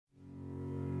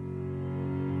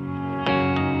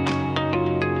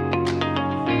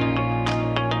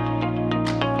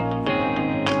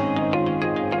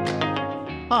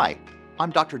Hi, I'm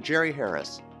Dr. Jerry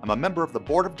Harris. I'm a member of the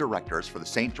Board of Directors for the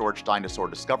St. George Dinosaur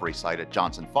Discovery Site at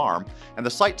Johnson Farm and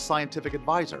the site's scientific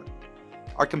advisor.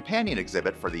 Our companion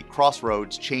exhibit for the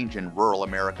Crossroads Change in Rural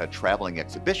America Traveling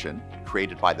Exhibition,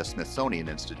 created by the Smithsonian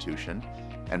Institution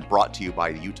and brought to you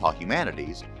by the Utah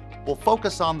Humanities, will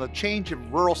focus on the change in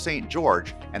rural St.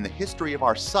 George and the history of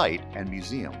our site and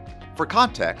museum. For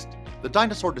context, the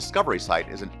Dinosaur Discovery Site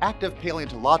is an active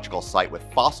paleontological site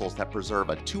with fossils that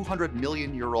preserve a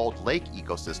 200-million-year-old lake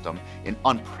ecosystem in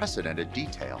unprecedented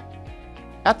detail.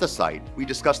 At the site, we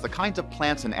discuss the kinds of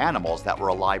plants and animals that were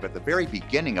alive at the very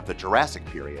beginning of the Jurassic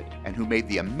period and who made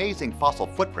the amazing fossil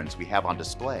footprints we have on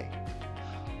display.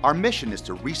 Our mission is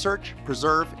to research,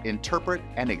 preserve, interpret,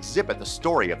 and exhibit the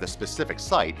story of the specific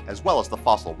site as well as the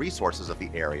fossil resources of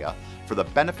the area for the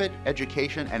benefit,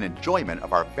 education, and enjoyment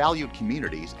of our valued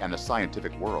communities and the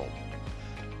scientific world.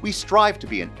 We strive to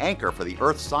be an anchor for the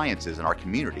earth sciences in our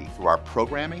community through our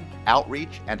programming,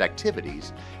 outreach, and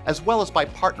activities, as well as by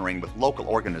partnering with local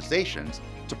organizations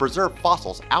to preserve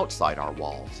fossils outside our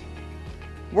walls.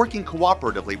 Working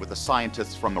cooperatively with the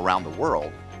scientists from around the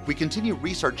world, we continue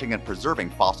researching and preserving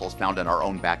fossils found in our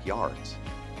own backyards.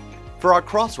 For our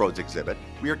Crossroads exhibit,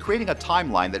 we are creating a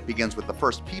timeline that begins with the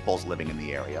first peoples living in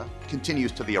the area,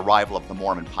 continues to the arrival of the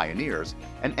Mormon pioneers,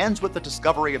 and ends with the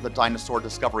discovery of the Dinosaur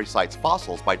Discovery Site's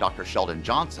fossils by Dr. Sheldon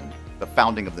Johnson, the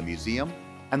founding of the museum,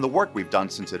 and the work we've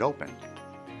done since it opened.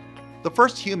 The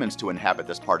first humans to inhabit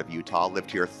this part of Utah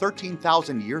lived here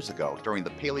 13,000 years ago during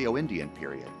the Paleo-Indian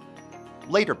period.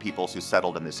 Later peoples who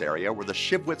settled in this area were the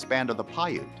Shivwits Band of the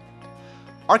Paiute.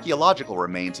 Archaeological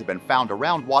remains have been found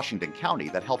around Washington County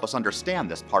that help us understand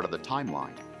this part of the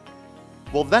timeline.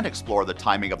 We'll then explore the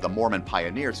timing of the Mormon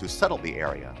pioneers who settled the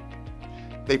area.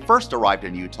 They first arrived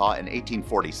in Utah in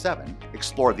 1847,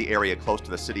 explored the area close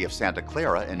to the city of Santa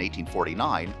Clara in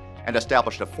 1849, and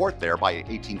established a fort there by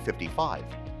 1855.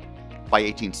 By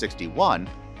 1861,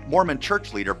 Mormon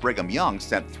church leader Brigham Young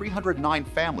sent 309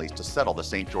 families to settle the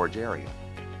St. George area.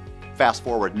 Fast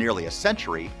forward nearly a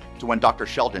century to when Dr.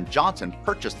 Sheldon Johnson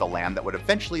purchased the land that would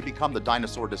eventually become the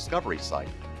Dinosaur Discovery Site.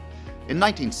 In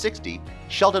 1960,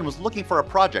 Sheldon was looking for a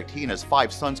project he and his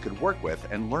 5 sons could work with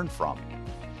and learn from.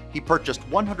 He purchased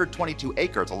 122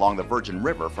 acres along the Virgin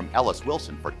River from Ellis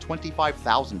Wilson for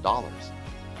 $25,000.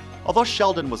 Although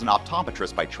Sheldon was an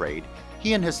optometrist by trade,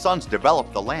 he and his sons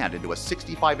developed the land into a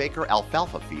 65-acre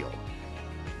alfalfa field.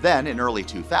 Then, in early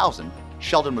 2000,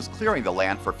 Sheldon was clearing the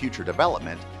land for future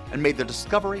development and made the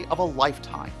discovery of a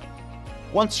lifetime.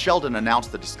 Once Sheldon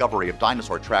announced the discovery of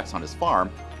dinosaur tracks on his farm,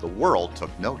 the world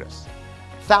took notice.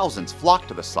 Thousands flocked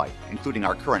to the site, including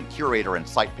our current curator and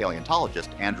site paleontologist,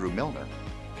 Andrew Milner.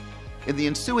 In the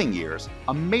ensuing years,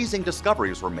 amazing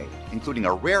discoveries were made, including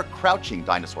a rare crouching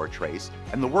dinosaur trace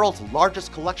and the world's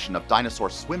largest collection of dinosaur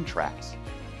swim tracks.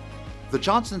 The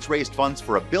Johnsons raised funds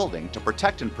for a building to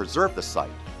protect and preserve the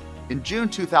site. In June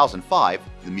 2005,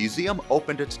 the museum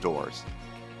opened its doors.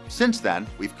 Since then,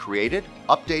 we've created,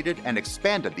 updated, and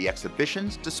expanded the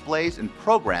exhibitions, displays, and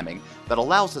programming that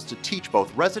allows us to teach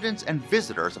both residents and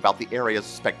visitors about the area's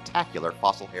spectacular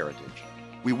fossil heritage.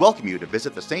 We welcome you to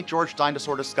visit the St. George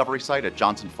Dinosaur Discovery Site at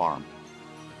Johnson Farm.